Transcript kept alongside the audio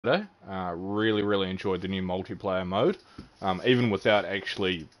today. Really enjoyed the new multiplayer mode, even without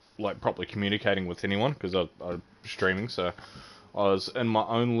actually like properly communicating with anyone because I was streaming, so I was in my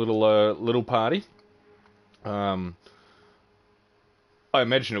own little party. Um, I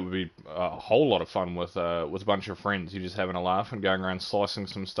imagine it would be a whole lot of fun with a bunch of friends. You just having a laugh and going around slicing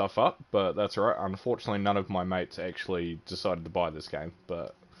some stuff up, but that's alright. Unfortunately, none of my mates actually decided to buy this game,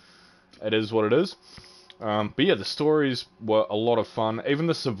 but it is what it is. But yeah, the stories were a lot of fun. Even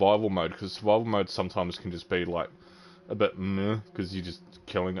the survival mode, because survival mode sometimes can just be like a bit meh, because you're just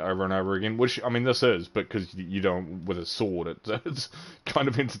killing over and over again. Which, I mean, this is, but because you don't with a sword, it's kind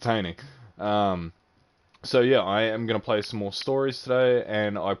of entertaining. So yeah, I am going to play some more stories today,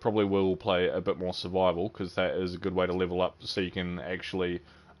 and I probably will play a bit more survival, because that is a good way to level up so you can actually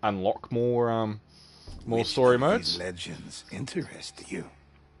unlock more Which story of these modes. legends interest you?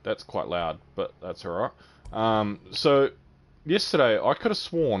 That's quite loud, but that's alright. So, yesterday I could have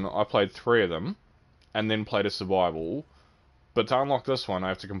sworn I played 3 of them, and then played a survival, but to unlock this one I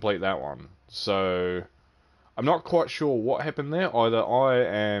have to complete that one. So, I'm not quite sure what happened there. Either I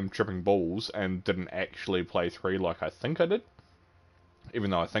am tripping balls and didn't actually play 3 like I think I did, even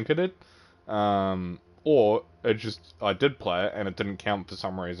though I think I did, or it just, I did play it and it didn't count for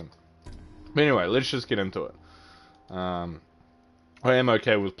some reason. But anyway, let's just get into it. I am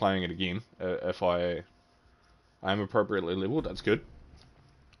okay with playing it again if I am appropriately leveled. That's good.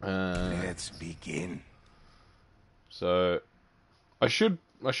 Let's begin. So I should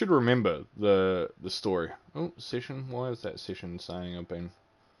remember the story. Oh, session. Why is that session saying I've been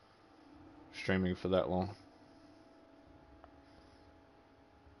streaming for that long?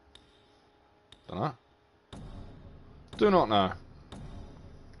 Don't know. Do not know.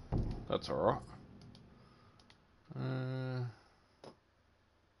 That's alright.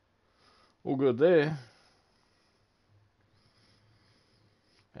 All good there.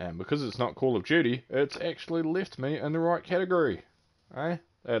 And because it's not Call of Duty, it's actually left me in the right category. Eh?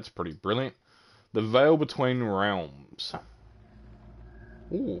 That's pretty brilliant. The Veil Between Realms.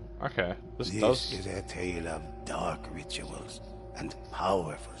 Ooh, okay. This is a tale of dark rituals and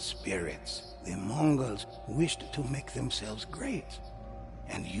powerful spirits. The Mongols wished to make themselves great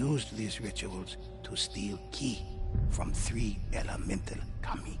and used these rituals to steal ki from 3 elemental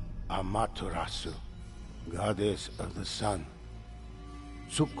kami. Amaterasu, goddess of the sun.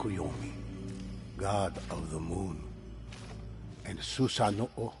 Tsukuyomi, god of the moon. And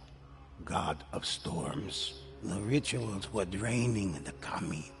Susanoo, god of storms. The rituals were draining the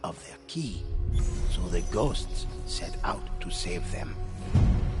kami of their ki, so the ghosts set out to save them.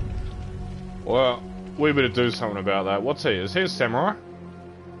 Well, we better do something about that. What's he? Is he a samurai?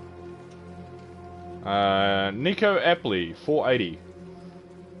 Nico Apley, 480.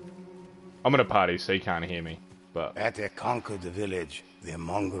 I'm in a party, so he can't hear me. But At a conquered village, the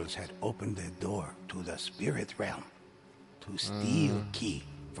Mongols had opened the door to the spirit realm to steal ki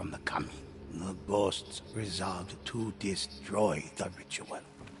from the kami. The ghosts resolved to destroy the ritual.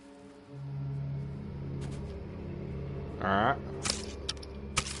 alright.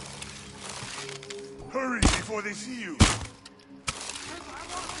 Hurry before they see you.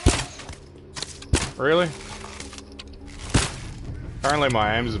 Really? Apparently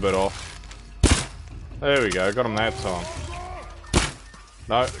my aim's a bit off. There we go, got him that time.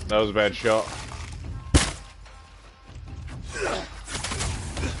 No, that was a bad shot.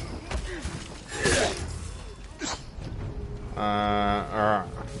 Alright.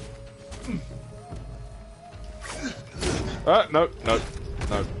 No.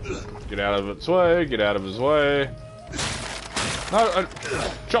 Get out of its way, get out of his way. No,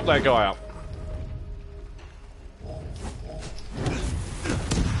 chop that guy up.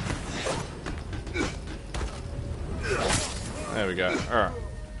 There we go, alright.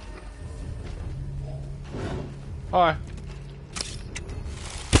 Hi.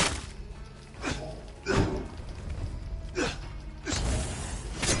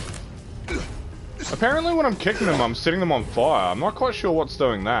 Apparently when I'm kicking them, I'm setting them on fire. I'm not quite sure what's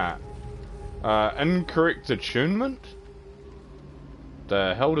doing that. Incorrect attunement?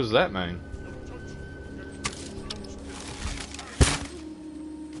 The hell does that mean?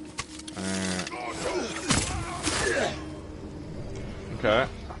 Okay.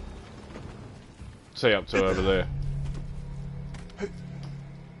 What's he up to over there?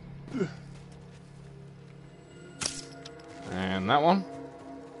 And that one?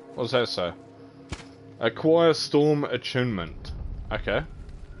 What does that say? Acquire Storm Attunement. Okay.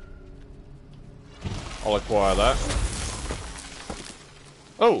 I'll acquire that.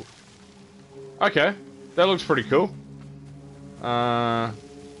 Oh! Okay. That looks pretty cool. Let's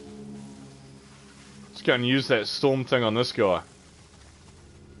go and use that storm thing on this guy.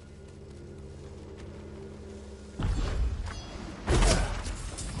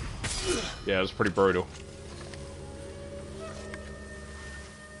 Yeah, it was pretty brutal.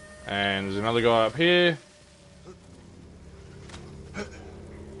 And there's another guy up here.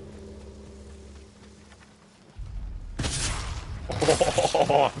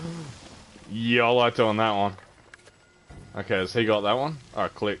 Oh, yeah, I like doing that one. Okay, has he got that one? Oh,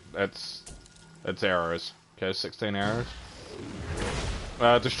 click. That's arrows. Okay, 16 arrows.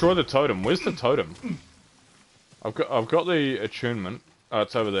 Destroy the totem. Where's the totem? I've got the attunement. Oh,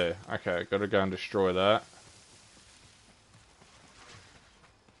 it's over there. Okay, gotta go and destroy that.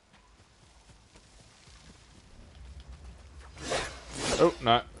 Oh,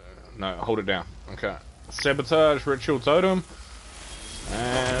 no. No, hold it down. Okay. Sabotage ritual totem.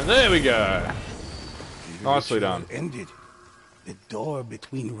 And there we go. Nicely done. Ended. The door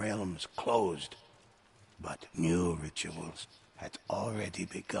between realms closed. But new rituals had already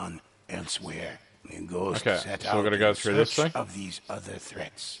begun elsewhere. The ghost set out gotta go through this thing of these other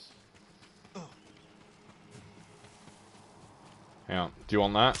threats. Yeah. Do you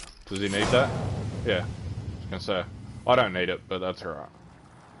want that? Does he need that? Yeah. I was gonna say. I don't need it, but that's alright.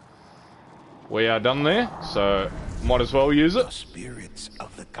 We are done there, so might as well use it. The spirits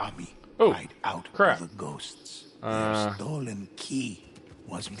of the kami Oh, cried out crap. to the ghosts. Their stolen key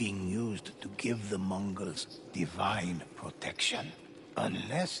was being used to give the Mongols divine protection.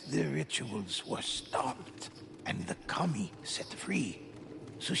 Unless the rituals were stopped and the kami set free,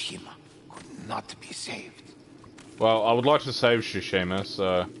 Tsushima could not be saved. Well, I would like to save Tsushima,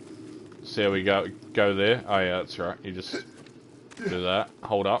 so see how we go there. Oh yeah, that's right. You just do that.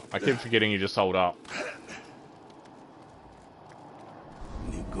 Hold up. I keep forgetting you just hold up.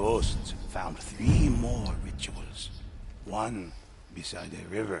 The ghosts found 3 more rituals. One beside a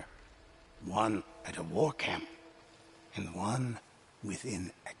river, one at a war camp, and one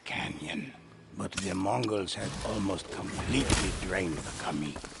within a canyon. But the Mongols had almost completely drained the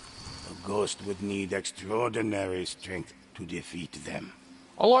kami. The ghost would need extraordinary strength to defeat them.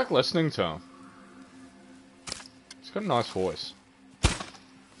 I like listening to him. He's got a nice voice.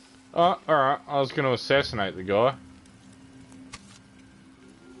 Oh, alright. I was going to assassinate the guy.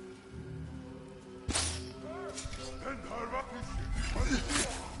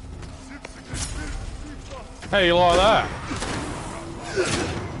 Hey, you like that?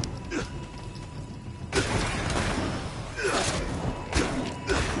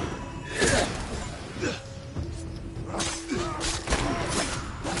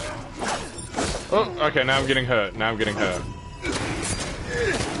 Oh, okay, now I'm getting hurt. Now I'm getting hurt.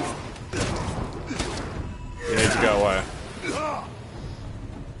 You need to go away.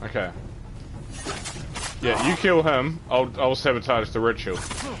 Okay. Yeah, you kill him. I'll sabotage the ritual.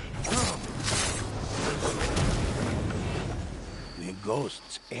 The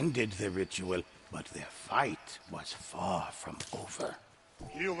ghosts ended the ritual, but their fight was far from over.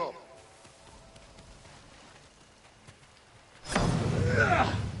 Heal up.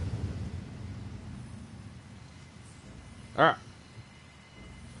 Alright.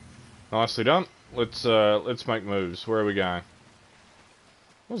 Nicely done. Let's make moves. Where are we going?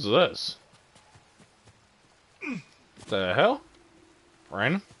 What's this? The hell?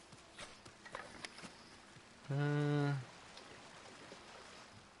 Rain?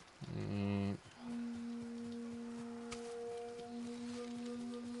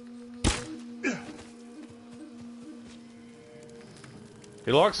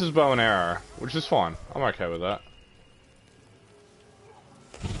 He likes his bow and arrow, which is fine. I'm okay with that.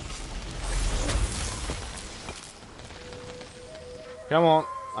 Come on,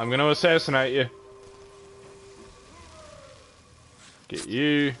 I'm gonna assassinate you. Get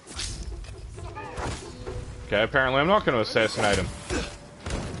you. Okay, apparently I'm not gonna assassinate him.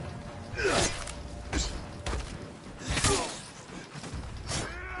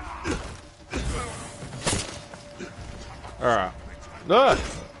 Alright. Ah!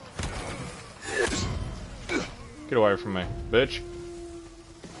 Get away from me, bitch.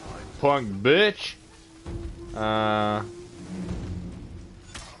 Punk bitch.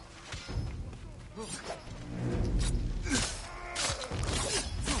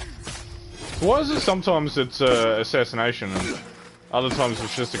 Why is it sometimes it's assassination and other times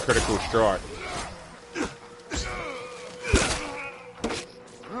it's just a critical strike?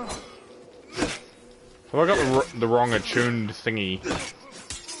 Have I got the wrong attuned thingy?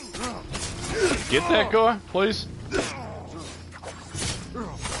 Get that guy, please?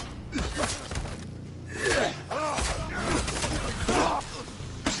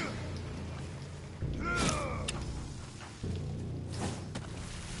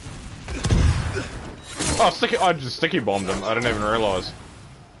 Oh, I just sticky bombed him. I didn't even realise.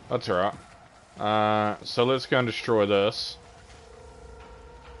 That's alright. So let's go and destroy this.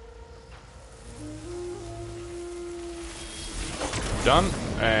 Done.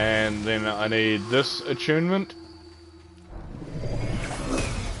 And then I need this attunement.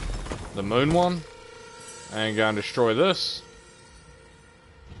 The moon one. And go and destroy this.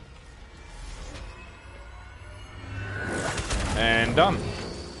 And done.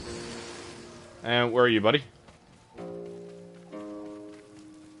 And where are you, buddy?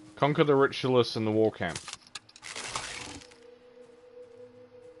 Conquer the ritualists in the war camp.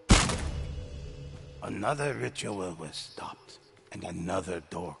 Another ritual was stopped, and another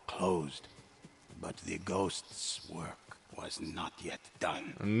door closed. But the ghost's work was not yet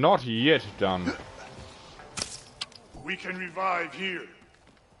done. Not yet done. We can revive here.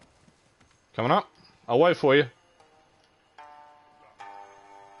 Coming up. I'll wait for you.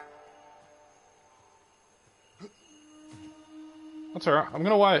 That's alright. I'm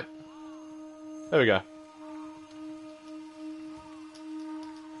gonna wait. There we go.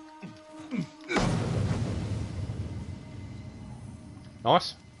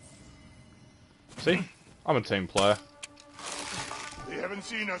 Nice. See? I'm a team player. They haven't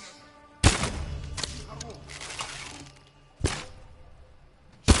seen us.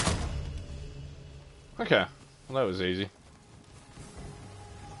 Okay. Well, that was easy.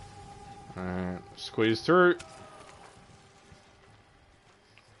 Squeeze through.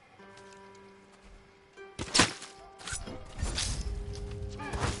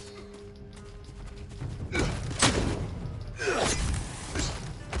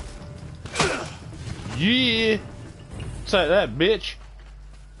 Yeah! Take that, bitch!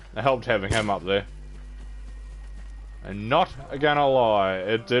 It helped having him up there. And not gonna lie,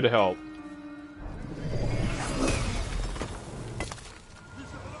 it did help.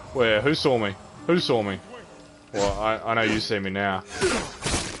 Where? Who saw me? Who saw me? Well, I know you see me now.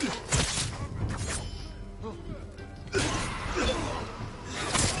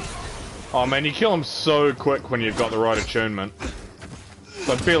 Oh man, you kill him so quick when you've got the right attunement. It's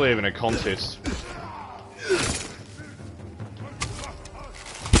like barely even a contest.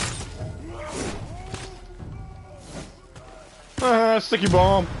 Sticky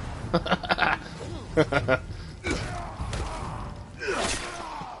bomb!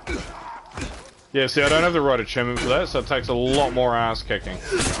 Yeah, see, I don't have the right attunement for that, so it takes a lot more ass kicking.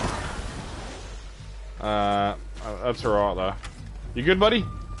 That's alright though. You good, buddy?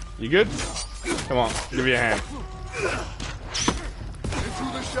 You good? Come on, give me a hand. Into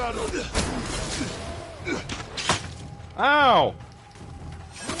the shadows. Ow!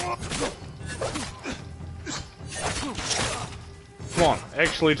 Come on,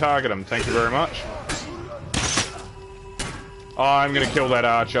 actually target him, thank you very much. Oh, I'm gonna kill that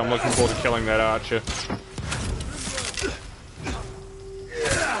archer. I'm looking forward to killing that archer.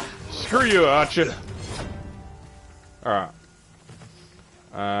 Screw you, archer. Alright.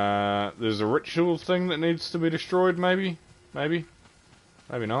 There's a ritual thing that needs to be destroyed, maybe? Maybe?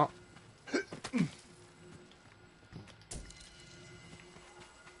 Maybe not.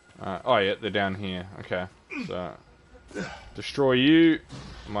 Oh yeah, they're down here. Okay. So, destroy you.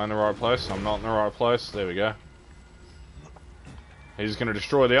 Am I in the right place? I'm not in the right place. There we go. He's going to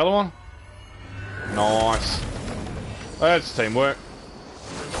destroy the other one. Nice. That's teamwork.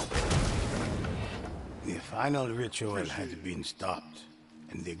 The final ritual had been stopped,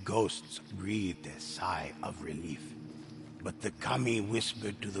 and the ghosts breathed a sigh of relief. But the kami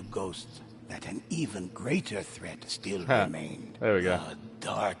whispered to the ghosts that an even greater threat still remained. There we go. The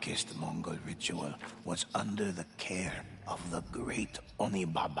darkest Mongol ritual was under the care of the great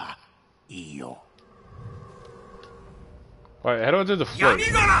Onibaba, Iyo. Wait, how do I do the flip?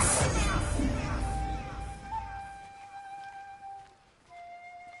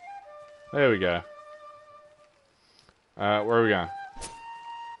 There we go. Where are we going?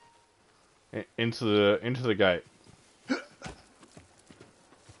 Into the gate.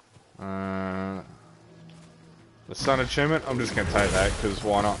 The sun achievement. I'm just gonna take that because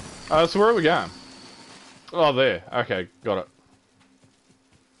why not? So where are we going? Oh, there. Okay, got it.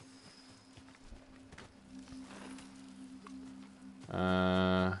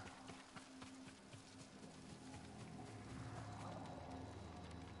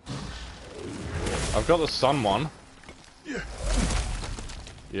 I've got the sun one.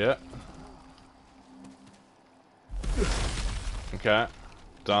 Yeah. Okay.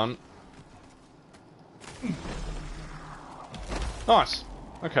 Done. Nice.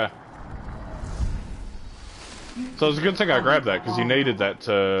 Okay. So it's a good thing I grabbed that because you needed that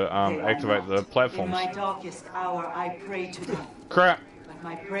to activate the platforms. In my darkest hour, I prayed to them. Crap. But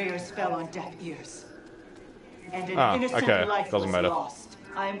my prayers fell on deaf ears. And an innocent okay. life Doesn't was matter. lost.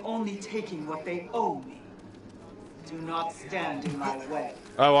 I am only taking what they owe me. Do not stand in my way.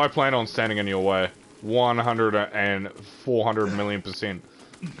 Oh, I plan on standing in your way. 100 and 400 million%.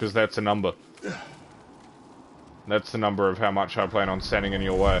 Because that's a number. That's the number of how much I plan on standing in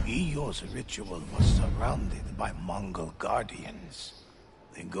your way. Eo's ritual was surrounded by Mongol guardians.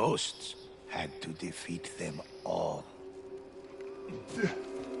 The ghosts had to defeat them all.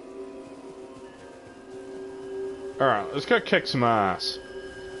 Alright, let's go kick some ass.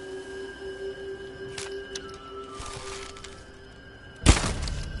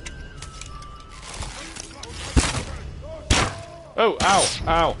 Oh, ow,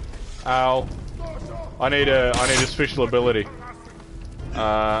 ow, ow. I need a special ability.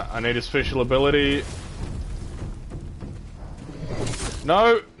 I need a special ability.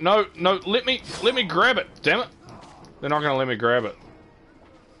 No, no, no, let me grab it, damn it. They're not gonna let me grab it.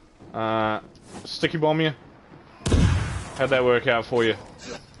 Sticky bomb you. How'd that work out for you?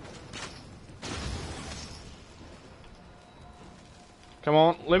 Come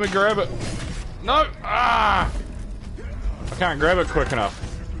on, let me grab it. No! Ah! I can't grab it quick enough.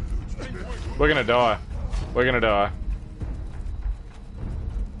 We're gonna die. We're gonna die.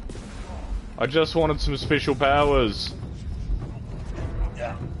 I just wanted some special powers.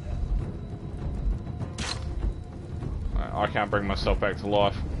 I can't bring myself back to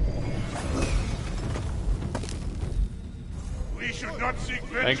life. We should not seek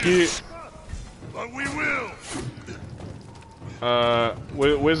vengeance. Thank you. But we will.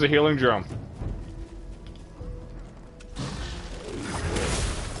 Where's the healing drum?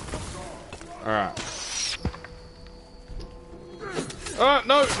 Alright.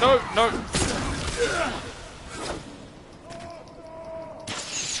 No, no, no.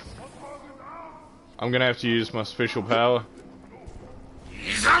 I'm gonna have to use my special power.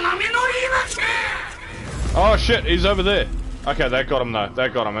 Oh shit, he's over there. Okay, that got him though.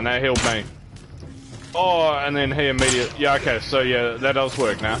 That got him, and that healed me. Oh, and then he immediately... Yeah, okay, so yeah, that does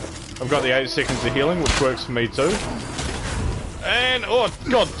work now. I've got the 8 seconds of healing, which works for me too. And, oh,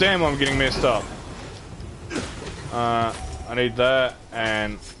 god damn, I'm getting messed up. I need that,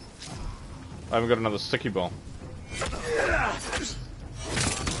 and... I haven't got another sticky bomb. The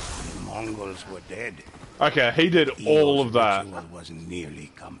Mongols were dead. Okay, he did all of that. The ritual was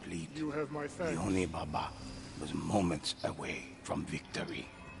nearly complete. You have my The thanks. Oni Baba was moments away from victory.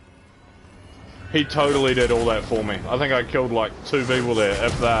 He totally did all that for me. I think I killed like 2 people there,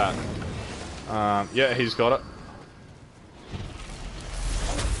 if that. Yeah, he's got it.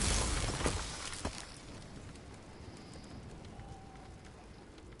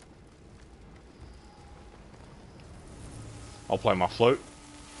 I'll play my flute.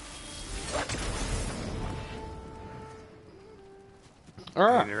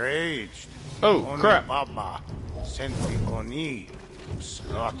 Alright. Enraged, Oh, Oni crap. Baba sent the Oni to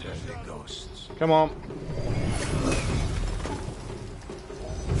slaughter the ghosts. Come on.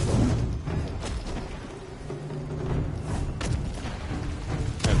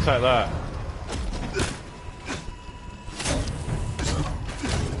 Yeah, take that.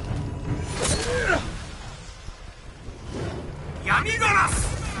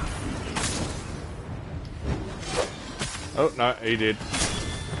 Oh, no, he did.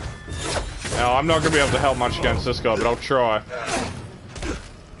 Now, I'm not going to be able to help much against this guy, but I'll try.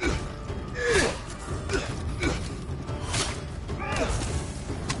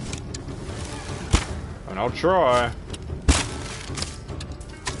 And I'll try.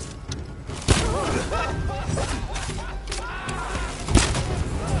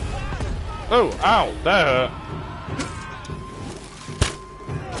 Oh, ow, that hurt.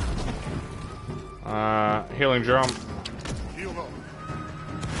 Healing drum. Heal up.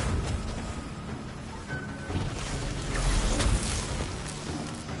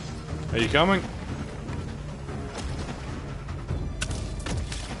 Are you coming?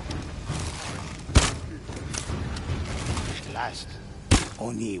 At last,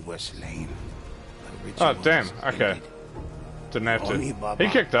 Oni were slain. The Oh, ritual damn, was okay. ended. Didn't have Oni to. Baba He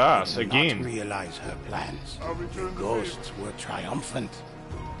kicked ass did again. not realize her plans. I'll return The the ghosts were triumphant,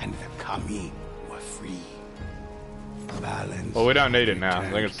 and the Kami were free. Balance. Well, we don't need it now. I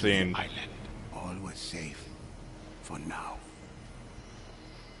think returned it's to the end. Island. All was safe for now.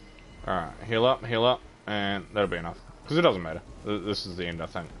 Alright, heal up, and that'll be enough. Because it doesn't matter. This is the end, I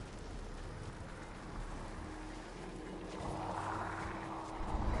think.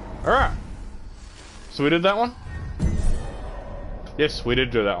 Alright. So we did that one? Yes, we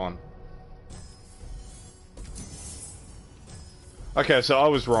did do that one. Okay, so I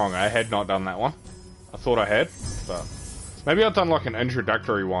was wrong. I had not done that one. I thought I had, but... Maybe I've done like an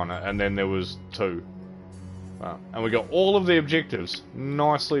introductory one, and then there was 2. And we got all of the objectives.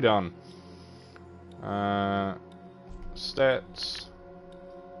 Nicely done. Stats.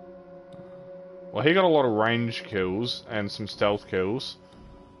 Well, he got a lot of range kills and some stealth kills.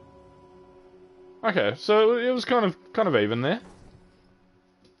 Okay, so it was kind of even there.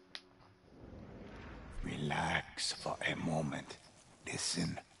 Relax for a moment.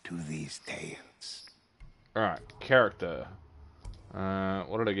 Listen to these tales. Alright, character.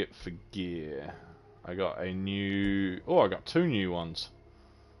 What did I get for gear? I got a new... Oh, I got 2 new ones.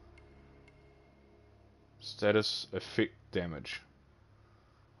 Status, effect, damage.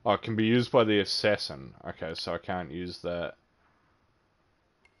 Oh, it can be used by the assassin. Okay, so I can't use that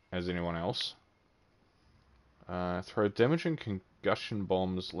as anyone else. Throw damaging concussion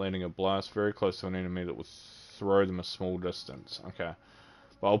bombs, landing a blast very close to an enemy that will throw them a small distance. Okay.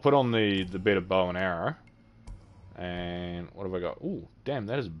 But I'll put on the better bow and arrow. And what have I got? Ooh, damn,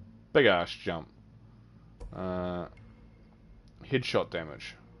 that is a big ass jump. Headshot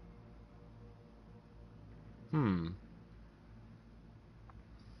damage.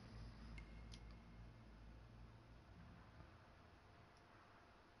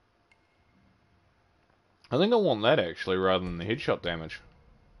 I think I want that actually rather than the headshot damage.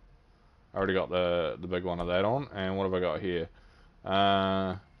 I already got the big one of that on. And what have I got here?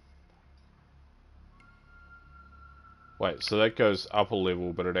 Wait, so that goes up a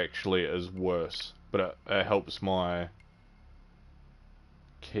level, but it actually is worse. But it helps my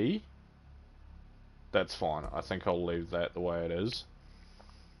key? That's fine. I think I'll leave that the way it is.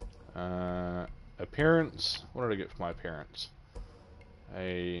 Appearance. What did I get for my appearance?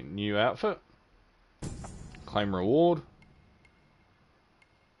 A new outfit. Claim reward.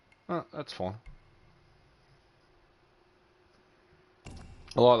 Oh, that's fine.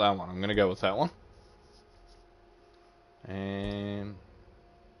 I like that one. I'm going to go with that one. And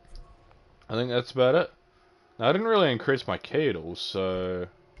I think that's about it. Now, I didn't really increase my key at all, so...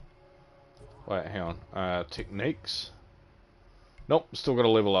 Wait, hang on. Techniques. Nope, still got to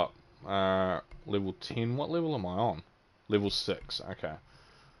level up. Level 10. What level am I on? Level 6. Okay.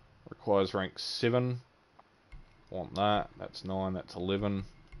 Requires rank 7. Want that. That's 9. That's 11.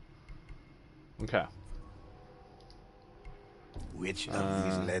 Okay. Which of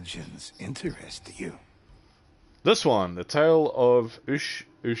these legends interest you? This one, the Tale of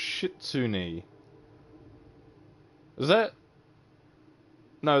Ushitsune. Is that?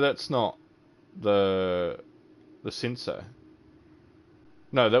 No, that's not the sensei.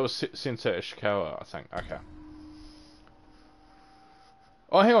 No, that was Sensei Ishikawa, I think. Okay.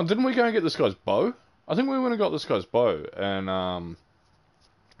 Oh, hang on, didn't we go and get this guy's bow? I think we went and got this guy's bow, and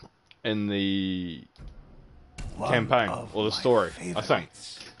in the campaign or the story. I think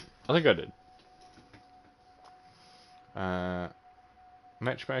I did.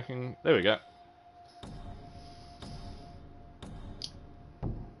 Matchmaking. There we go.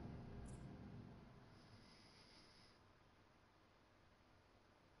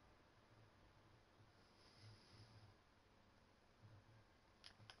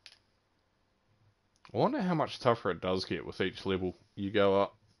 I wonder how much tougher it does get with each level you go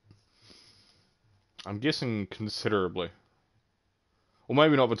up. I'm guessing considerably. Well,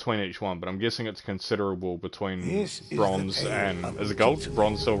 maybe not between each one, but I'm guessing it's considerable between bronze and... Is it gold?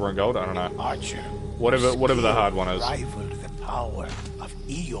 Bronze, silver, and gold? I don't know. Archer. Whatever the hard one is. Rivaled the power of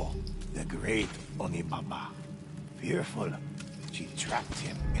Iyo, the great Onibaba. Fearful, she trapped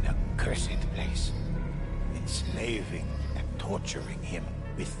him in a cursed place, enslaving and torturing him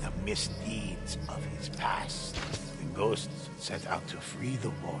with the misdeeds of his past. The ghosts set out to free the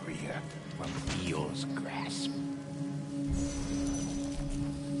warrior from Iyo's grasp.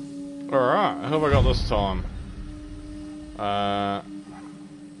 Alright, who have I got this time?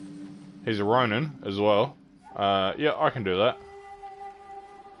 He's a Ronin as well. Yeah, I can do that.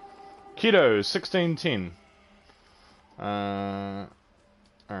 Kido, 1610.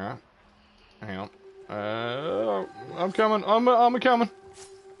 Alright. Hang on. I'm coming. I'm coming.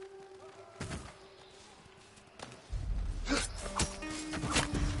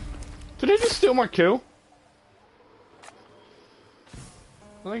 Did he just steal my kill?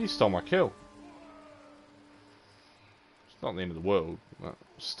 I think he stole my kill. It's not the end of the world, but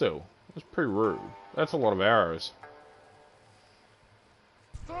still, it's pretty rude. That's a lot of arrows.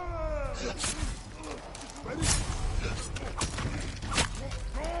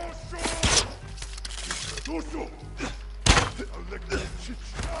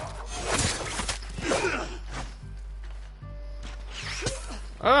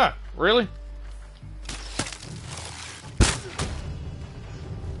 Ah, really?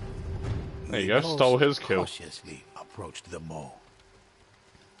 There you go, stole his kill. Cautiously approached the bow.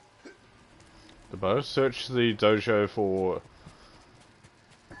 The bow. Search the dojo for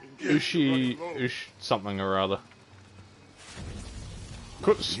Ush something or other.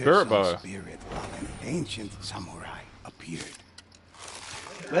 Cut the spirit bow. Spirit of an ancient samurai appeared.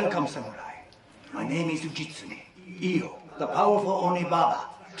 Welcome, samurai. My name is Ujitsune. Io, the powerful Onibaba,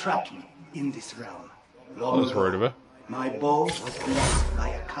 trapped me in this realm. Long That's rude of her. my bow was blessed by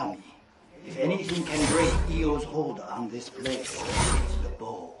a kami. If anything can break Io's hold on this place, it's the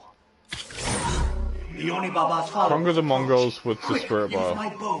bow. The Onibaba's followers Conquer the Mongols with the Quick, spirit use bow. my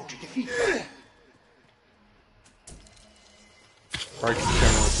bow to defeat them. Break the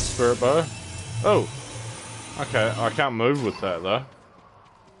channel with the spirit bow. Oh! Okay, I can't move with that though.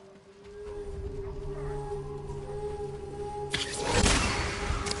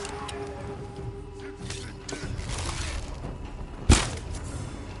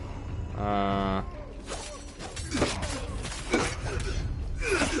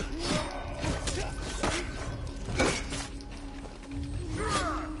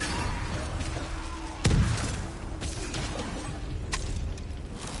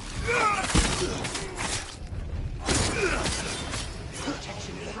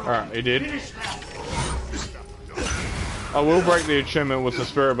 Alright, he did. I will break the achievement with the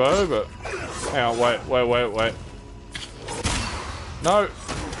spirit bow, but... Hang on, wait. No!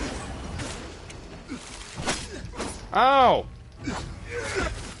 Ow!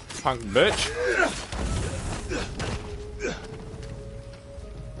 Punk bitch.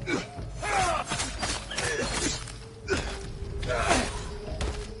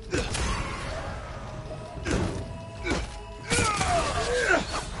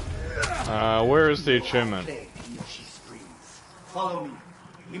 Where is the achievement? Follow me.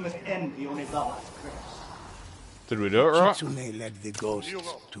 We must end the Onibaba's curse. Did we do it right? Kitsune led the ghosts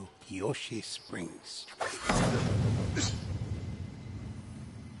to Yoshi Springs.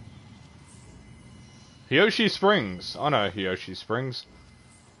 Hiyoshi Springs. I know Hiyoshi Springs.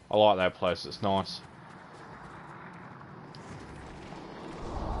 I like that place, it's nice.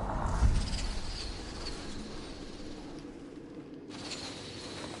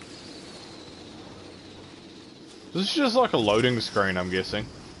 This is just like a loading screen, I'm guessing.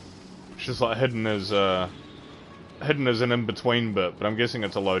 It's just like hidden as an in-between bit, but I'm guessing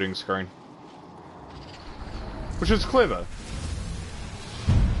it's a loading screen. Which is clever.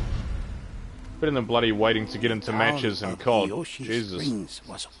 Better than bloody waiting to get into matches and COD. Yoshi Jesus. Springs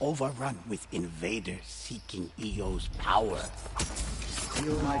was overrun with invaders seeking Io's power.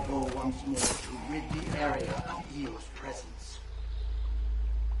 Wield my bow once more to rid the area of Io's presence.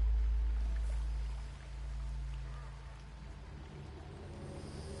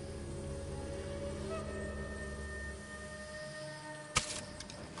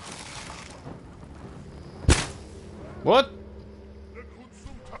 What?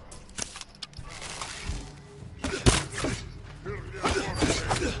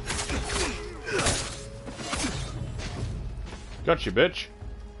 Gotcha, bitch.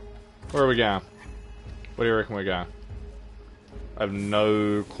 Where are we going? Where do you reckon we're going? I have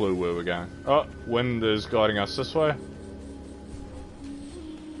no clue where we're going. Oh, wind is guiding us this way.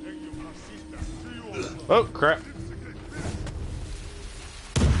 Oh, crap.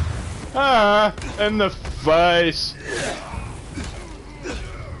 Ah, in the face.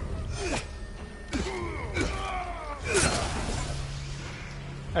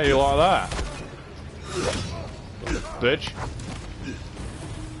 How you like that? Bitch.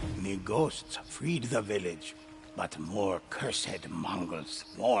 The ghosts freed the village, but more cursed Mongols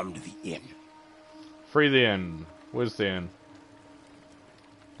swarmed the inn. Free the inn. Where's the inn?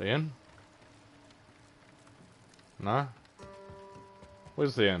 The inn? No?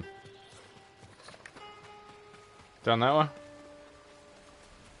 Where's the inn? Down that way?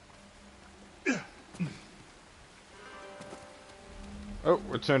 Oh,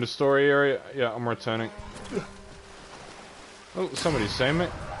 return to story area. Yeah, I'm returning. Oh, somebody's seen me.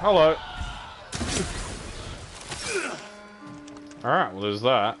 Hello. Alright, well there's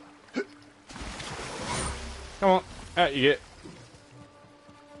that. Come on, out you get.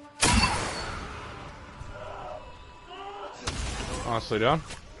 Nicely done.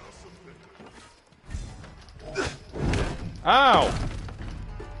 Ow!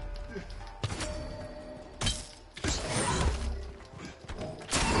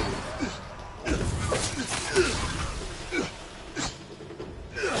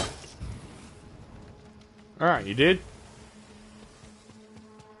 Alright, you did?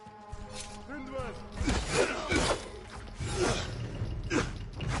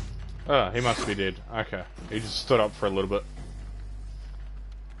 Oh, he must be dead. Okay. He just stood up for a little bit.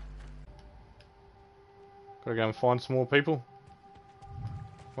 Gotta go and find some more people.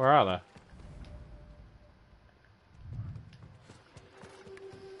 Where are they?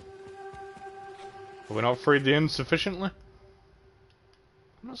 Have we not freed the inn sufficiently?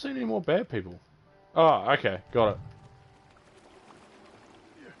 seen any more bad people. Oh, okay, got it.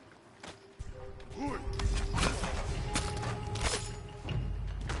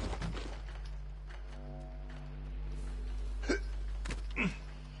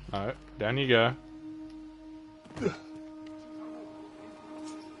 No, down you go.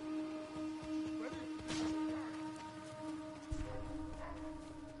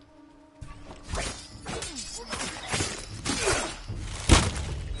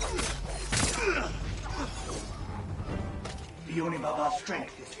 Yoni Baba's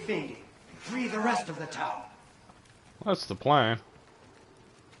strength is fading. Free the rest of the town. That's the plan.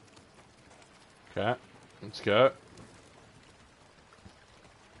 Okay, let's go.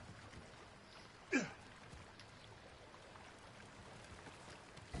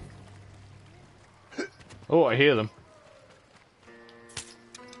 Oh, I hear them.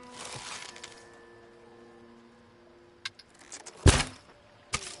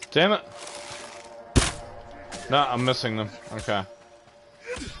 Damn it. No, I'm missing them. Okay.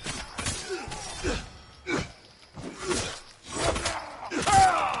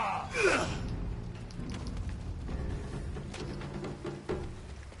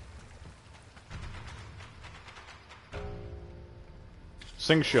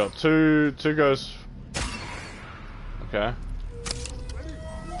 Sing shot. Two goes. Okay.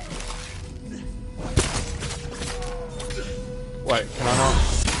 Wait, can I not?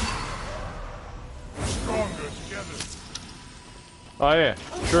 Stronger together. Oh yeah,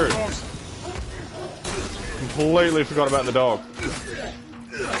 true. Completely forgot about the dog.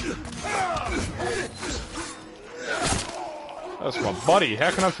 That's my buddy.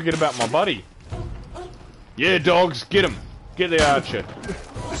 How can I forget about my buddy? Yeah, dogs, get him. Get the archer.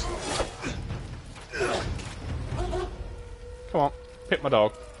 Come on, pet my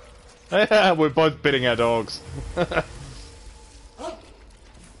dog. We're both petting our dogs.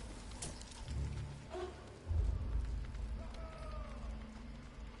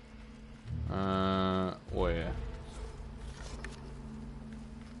 Where?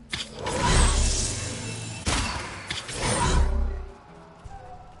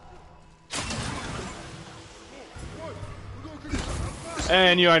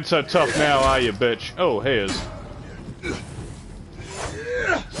 And you ain't so tough now, are you, bitch? Oh, here's.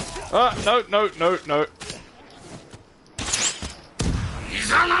 No.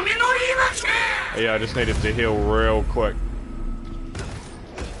 Yeah, I just needed to heal real quick.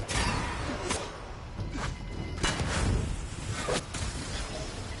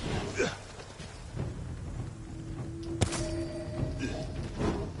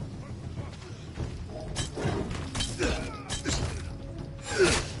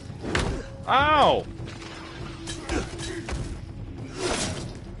 Ow!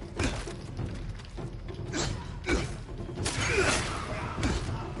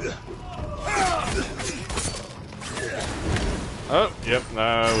 Oh, yep,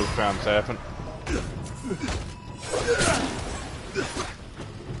 no, it was bound to happen.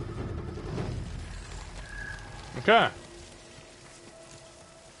 Okay.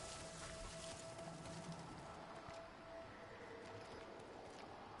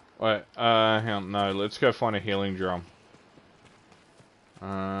 Wait, hang on, no, let's go find a healing drum.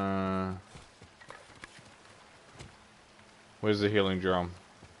 Where's the healing drum?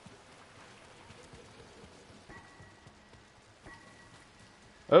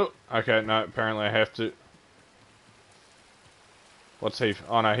 Oh, okay, no, apparently I have to. What's he?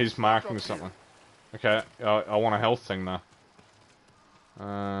 Oh no, he's marking something. Okay, I want a health thing though.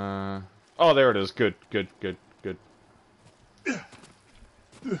 Oh, there it is. Good.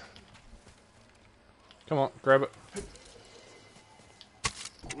 Come on, grab it.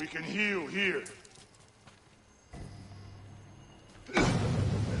 We can heal here.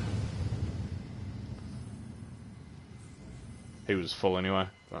 He was full anyway,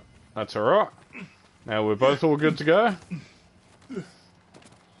 but that's alright. Now we're both all good to go.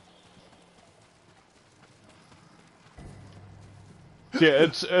 Yeah,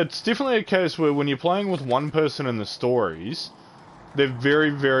 it's definitely a case where when you're playing with one person in the stories, they're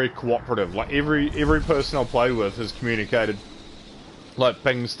very, very cooperative. Like every person I've played with has communicated, like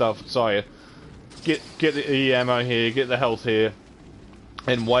ping stuff. Sorry, get the ammo here, get the health here,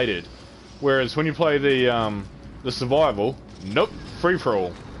 and waited. Whereas when you play the survival, nope, free for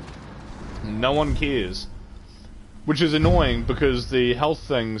all. No one cares, which is annoying because the health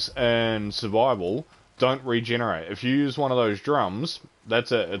things and survival don't regenerate. If you use one of those drums,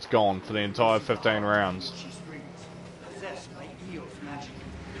 that's it. It's gone for the entire 15 rounds.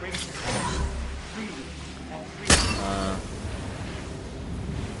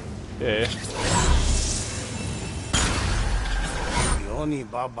 The Yeah.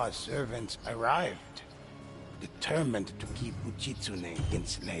 Onibaba's servants arrived, determined to keep Uchitsune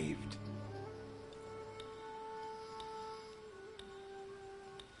enslaved.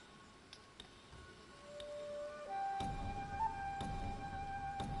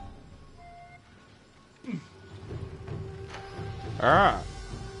 Alright.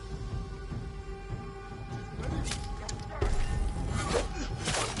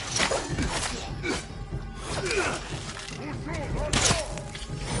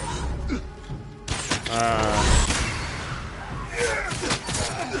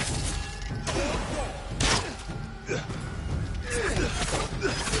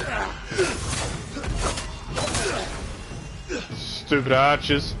 Stupid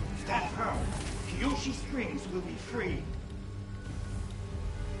archers. Stand firm. Kyoshi Springs will be free.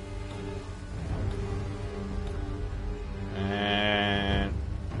 And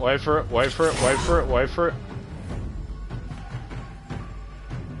wait for it, wait for it, wait for it, wait for it.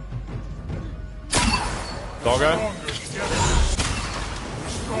 Doggo.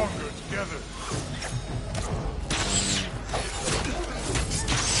 Stronger together.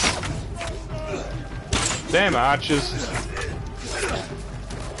 Damn archers.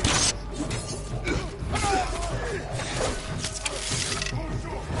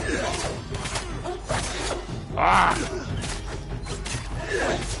 Ah!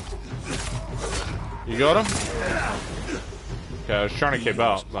 You got him? Okay, I was trying to keep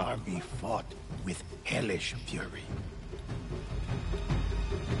up, but... Army fought with hellish fury.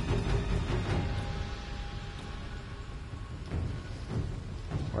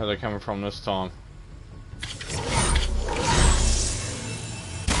 Where are they coming from this time?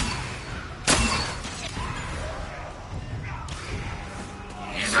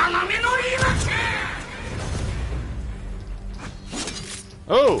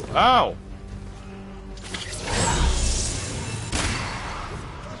 Oh! Ow!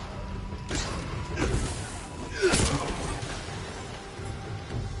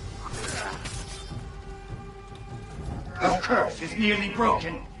 The curse is nearly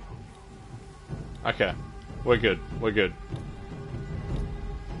broken. Okay. We're good. We're good.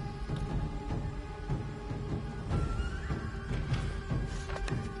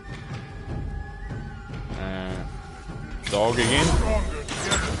 Dog again. Stronger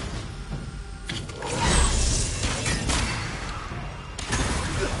together.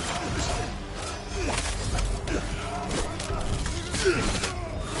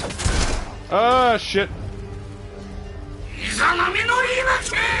 Ah, shit.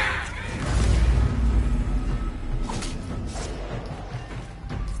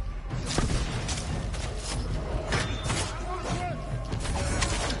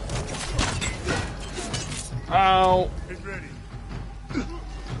 Ow. Get ready.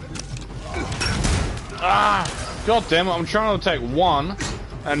 Ah. God damn it. I'm trying to attack one,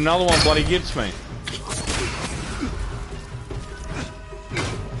 and another one bloody gets me.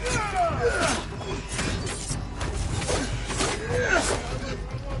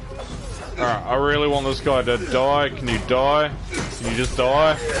 Alright, I really want this guy to die. Can you die? Can you just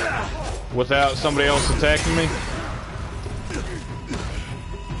die? Without somebody else attacking me?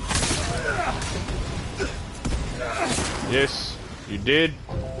 Yes, you did.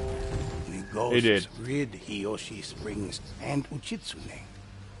 The ghosts He did. rid Hiyoshi Springs and Uchitsune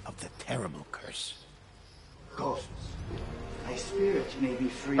of the terrible curse. Ghosts, my spirit may be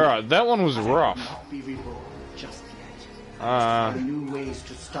free. Alright, that one was but I rough. will not be reborn just yet. There are new ways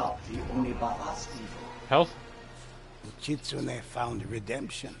to stop the Onibaba's evil. Health? Uchitsune found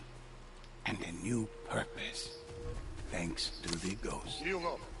redemption and a new purpose, thanks to the ghost. Heal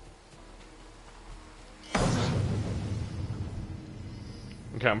up.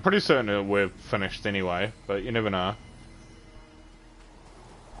 Okay, I'm pretty certain that we're finished anyway, but you never know.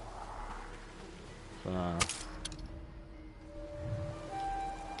 So...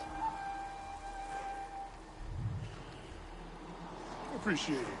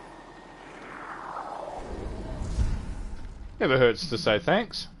 Appreciate it. Never hurts to say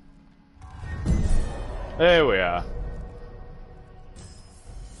thanks. There we are.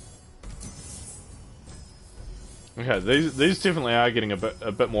 Okay, these definitely are getting a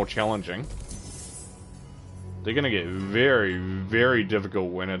bit more challenging. They're gonna get very, very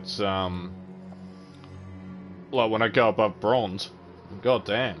difficult when it's like when I go above bronze. God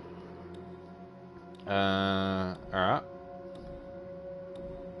damn. Alright.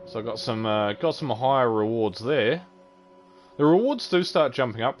 So I got some higher rewards there. The rewards do start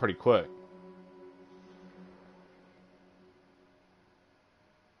jumping up pretty quick.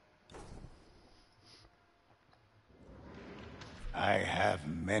 I have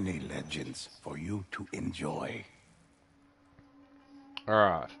many legends for you to enjoy.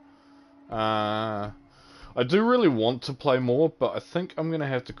 Alright. I do really want to play more, but I think I'm going to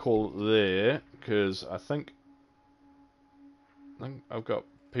have to call it there, because I think I've got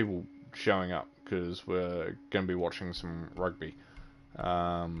people showing up, because we're going to be watching some rugby.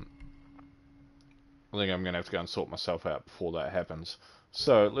 I think I'm going to have to go and sort myself out before that happens.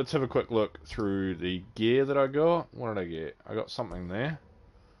 So, let's have a quick look through the gear that I got. What did I get? I got something there.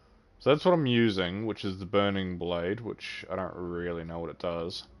 So that's what I'm using, which is the burning blade, which I don't really know what it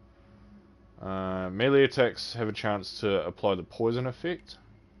does. Melee attacks have a chance to apply the poison effect.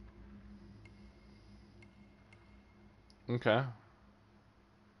 Okay.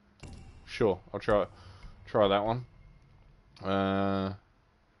 Sure, I'll try that one.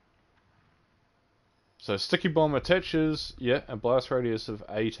 So sticky bomb attaches, yeah, a blast radius of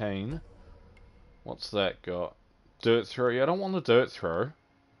 18. What's that got? Dirt throw. Yeah, I don't want the dirt throw.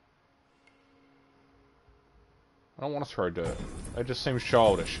 I don't want to throw dirt. It just seems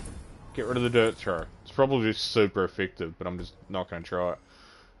childish. Get rid of the dirt throw. It's probably just super effective, but I'm just not going to try it.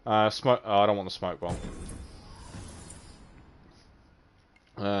 Smoke. Oh, I don't want the smoke bomb.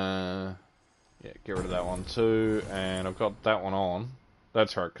 Yeah, get rid of that one too. And I've got that one on.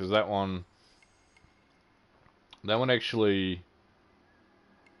 That's right, because that one actually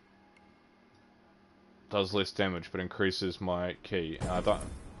does less damage, but increases my key. I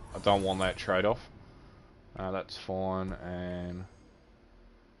don't want that trade-off. That's fine, and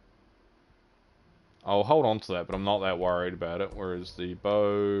I'll hold on to that, but I'm not that worried about it. Whereas the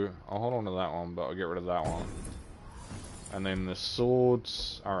bow, I'll hold on to that one, but I'll get rid of that one. And then the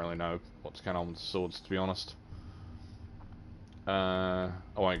swords, I don't really know what's going on with the swords, to be honest. I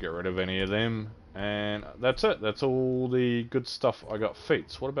won't get rid of any of them. And that's it. That's all the good stuff. I got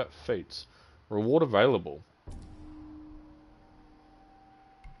feats. What about feats? Reward available.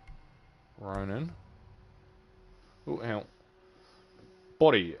 Ronin. Ooh, ow.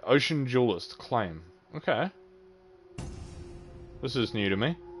 Body. Ocean Duelist. Claim. Okay. This is new to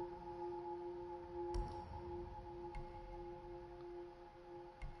me.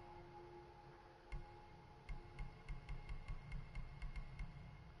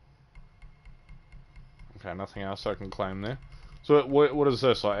 Okay, nothing else I can claim there. So what is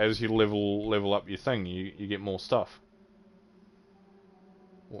this? Like, as you level up your thing, you get more stuff.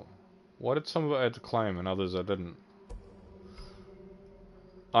 Why did some of it I had to claim and others I didn't?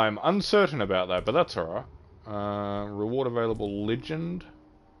 I'm uncertain about that, but that's alright. Reward available legend.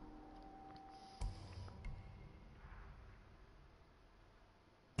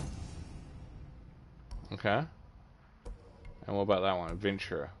 Okay. And what about that one?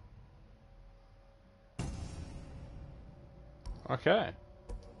 Adventurer. Okay.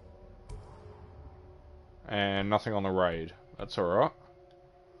 And nothing on the raid. That's alright.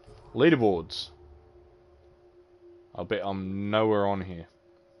 Leaderboards. I'll bet I'm nowhere on here.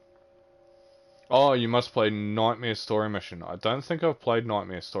 Oh, you must play Nightmare Story Mission. I don't think I've played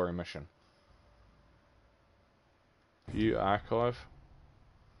Nightmare Story Mission. View archive.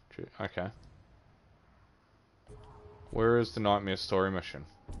 Okay. Where is the Nightmare Story Mission?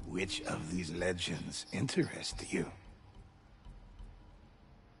 Which of these legends interest you?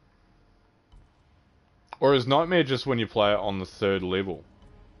 Or is Nightmare just when you play it on the 3rd level?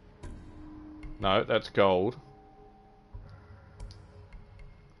 No, that's gold.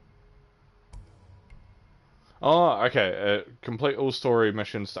 Oh, okay. Complete all story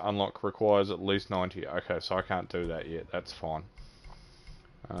missions to unlock requires at least 90. Okay, so I can't do that yet. That's fine.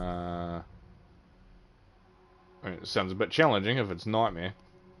 I mean, it sounds a bit challenging if it's Nightmare.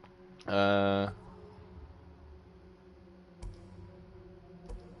 No.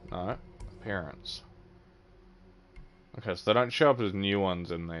 Appearance. Okay, so they don't show up as new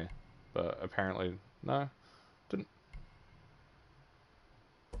ones in there. But apparently, no. Didn't.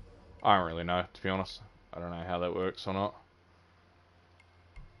 I don't really know, to be honest. I don't know how that works or not.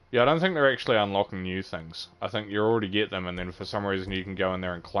 Yeah, I don't think they're actually unlocking new things. I think you already get them, and then for some reason you can go in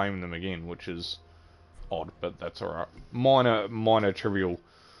there and claim them again, which is odd, but that's alright. Minor trivial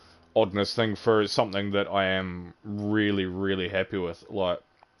oddness thing for something that I am really, really happy with. Like,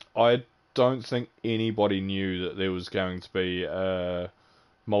 I don't think anybody knew that there was going to be a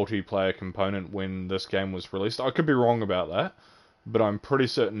multiplayer component when this game was released. I could be wrong about that, but I'm pretty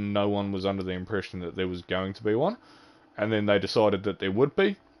certain no one was under the impression that there was going to be one. And then they decided that there would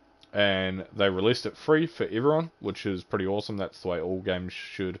be, and they released it free for everyone, which is pretty awesome. That's the way all games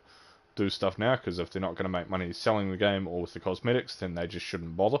should do stuff now, because if they're not going to make money selling the game or with the cosmetics, then they just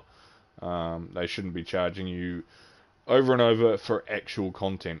shouldn't bother. They shouldn't be charging you over and over for actual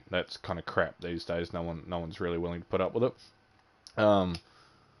content. That's kind of crap these days. No one's really willing to put up with it.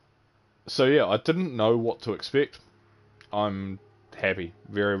 So yeah, I didn't know what to expect. I'm happy,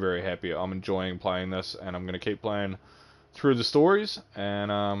 very, very happy. I'm enjoying playing this, and I'm going to keep playing through the stories,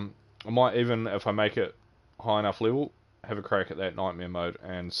 and I might even, if I make it high enough level, have a crack at that nightmare mode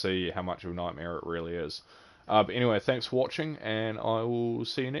and see how much of a nightmare it really is. But anyway, thanks for watching, and I will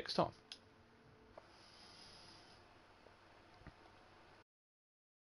see you next time.